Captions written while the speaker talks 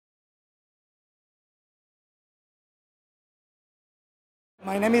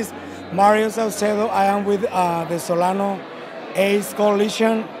My name is Mario Saucedo. I am with the Solano AIDS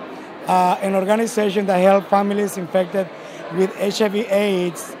Coalition, an organization that helps families infected with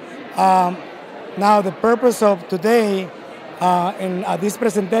HIV/AIDS. Now, the purpose of today in this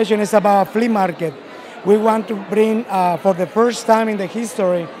presentation is about a flea market. We want to bring, for the first time in the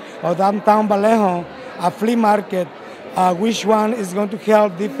history of downtown Vallejo, a flea market, which one is going to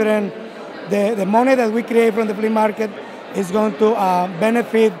help different. The money that we create from the flea market is going to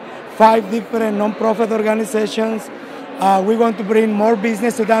benefit 5 different non-profit organizations. We're going to bring more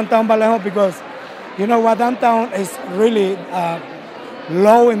business to downtown Vallejo because, you know what, downtown is really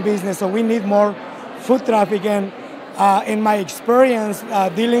low in business, so we need more foot traffic. And in my experience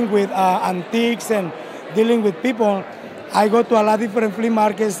dealing with antiques and dealing with people, I go to a lot of different flea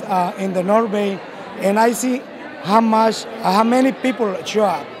markets in the North Bay, and I see how many people show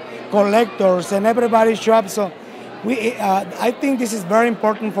up, collectors, and everybody show up. So I think this is very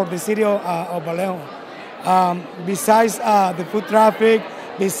important for the city of Vallejo. Besides the food traffic,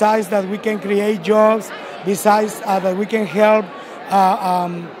 besides that we can create jobs, besides that we can help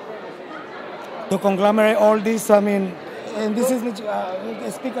to conglomerate all this. I mean, and this is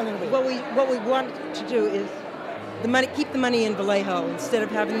speak a little bit. What we want to do is keep the money in Vallejo instead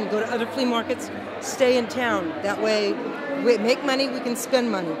of having to go to other flea markets. Stay in town. That way, we make money, we can spend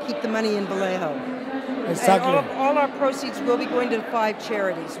money. Keep the money in Vallejo. Exactly. And all our proceeds will be going to 5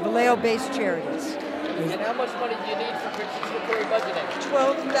 charities, Vallejo-based charities. And how much money do you need for participatory budgeting?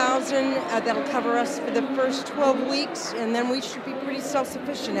 $12,000. That'll cover us for the first 12 weeks, and then we should be pretty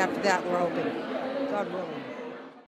self-sufficient after that, we're hoping. God willing.